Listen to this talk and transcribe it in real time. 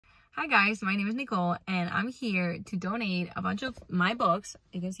Hi guys, my name is Nicole and I'm here to donate a bunch of my books.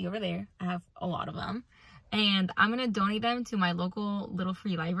 You can see over there, I have a lot of them. And I'm gonna donate them to my local Little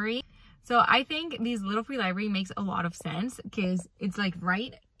Free Library. So I think these Little Free Library makes a lot of sense because it's like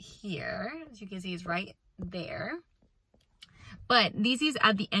right here. As you can see, it's right there. But this is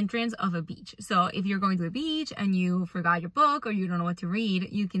at the entrance of a beach. So if you're going to a beach and you forgot your book or you don't know what to read,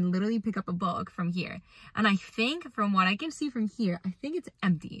 you can literally pick up a book from here. And I think from what I can see from here, I think it's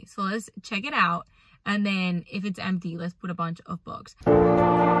empty. So let's check it out. And then if it's empty, let's put a bunch of books.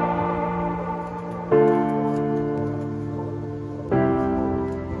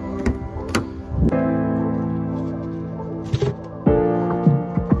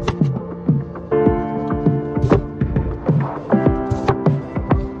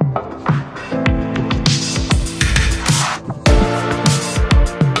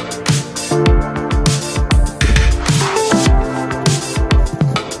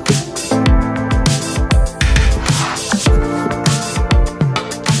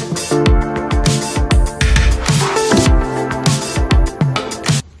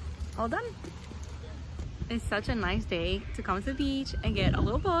 All done. It's such a nice day to come to the beach and get a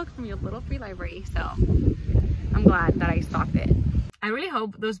little book from your Little Free Library, so I'm glad that I stocked it. I really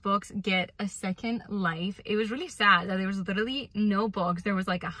hope those books get a second life. It was really sad that there was literally no books. There was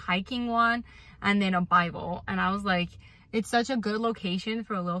like a hiking one and then a Bible, and I was like, it's such a good location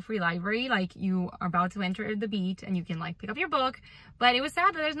for a Little Free Library. Like, you are about to enter the beach and you can like pick up your book, but it was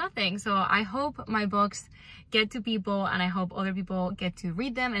sad that there's nothing. So I hope my books get to people and I hope other people get to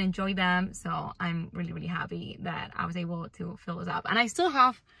read them and enjoy them. So I'm really happy that I was able to fill this up, and I still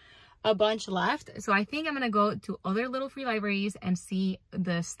have a bunch left. So I think I'm gonna go to other Little Free Libraries and see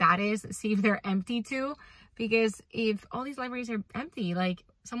the status, see if they're empty too, because if all these libraries are empty, like,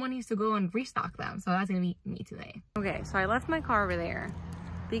 someone needs to go and restock them. So that's gonna be me today. Okay, so I left my car over there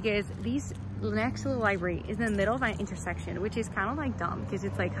because this next to the library is in the middle of an intersection, which is kind of like dumb because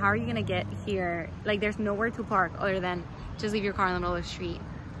it's like, how are you gonna get here? Like, there's nowhere to park other than just leave your car in the middle of the street.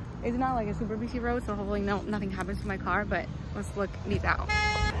 It's not like a super busy road, so hopefully nothing happens to my car, but let's look these out.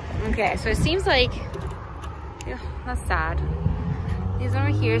 Okay, so it seems like, yeah, that's sad. This one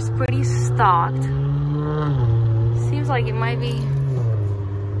over here is pretty stocked. Seems like it might be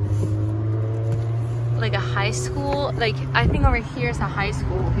like a high school. Like, I think over here is a high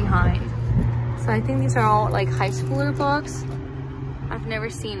school behind. So I think these are all like high schooler books. I've never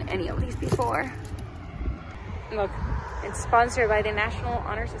seen any of these before. Look, it's sponsored by the National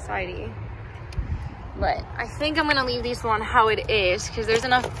Honor Society. But I think I'm gonna leave this one how it is because there's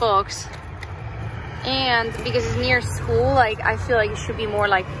enough books. And because it's near school, like, I feel like it should be more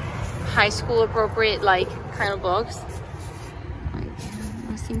like high school appropriate, like, kind of books. Like,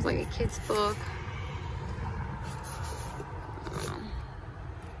 it seems like a kid's book.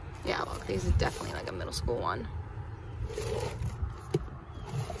 Yeah, look, this is definitely like a middle school one.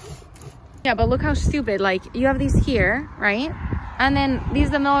 Yeah, but look how stupid. Like, you have these here, right? And then these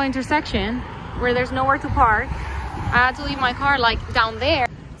is the middle intersection where there's nowhere to park. I had to leave my car like down there.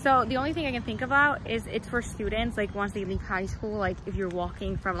 So the only thing I can think about is it's for students, like once they leave high school, like if you're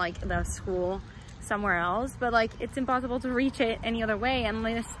walking from like the school somewhere else, but like it's impossible to reach it any other way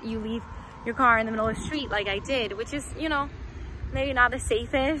unless you leave your car in the middle of the street like I did, which is, you know, maybe not the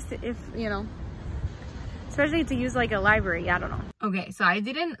safest, if, you know, especially to use like a library, I don't know. Okay, so I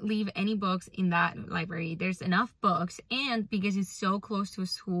didn't leave any books in that library. There's enough books, and because it's so close to a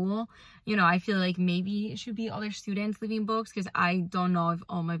school, you know, I feel like maybe it should be other students leaving books because I don't know if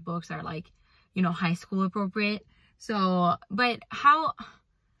all my books are like, you know, high school appropriate. So, but how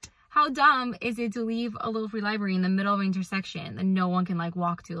dumb is it to leave a Little Free Library in the middle of an intersection that no one can like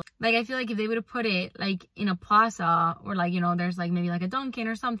walk to? Like, I feel like if they would have put it like in a plaza or like, you know, there's like maybe like a Dunkin'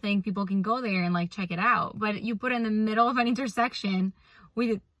 or something, people can go there and like check it out. But you put it in the middle of an intersection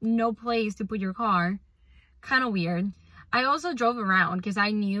with no place to put your car. Kind of weird. I also drove around because I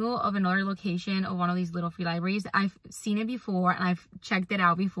knew of another location of one of these Little Free Libraries. I've seen it before and I've checked it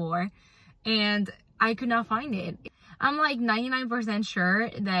out before and I could not find it. I'm like 99% sure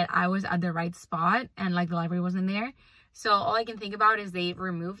that I was at the right spot and like the library wasn't there. So all I can think about is they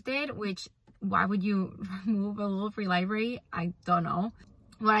removed it, which, why would you remove a Little Free Library? I don't know.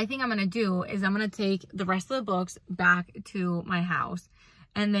 What I think I'm gonna do is I'm gonna take the rest of the books back to my house,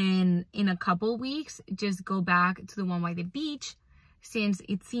 and then in a couple weeks just go back to the one by the beach, since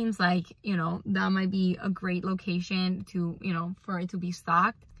it seems like, you know, that might be a great location to, you know, for it to be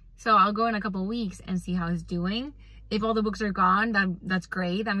stocked. So I'll go in a couple weeks and see how it's doing. If all the books are gone, that's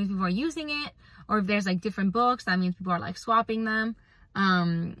great. That means people are using it. Or if there's like different books, that means people are like swapping them.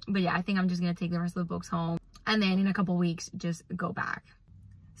 But yeah, I think I'm just gonna take the rest of the books home and then in a couple weeks just go back.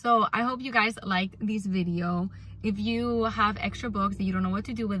 So I hope you guys like this video. If you have extra books that you don't know what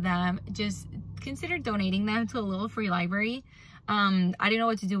to do with them, just consider donating them to a little free library. I didn't know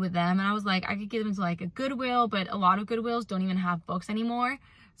what to do with them, and I was like, I could give them to like a Goodwill, but a lot of Goodwills don't even have books anymore.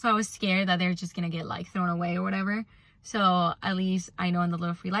 So I was scared that they're just gonna get like thrown away or whatever. So at least I know in the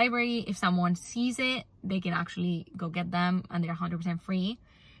little free library, if someone sees it, they can actually go get them, and they're 100% free.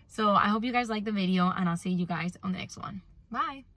 So I hope you guys like the video, and I'll see you guys on the next one. Bye.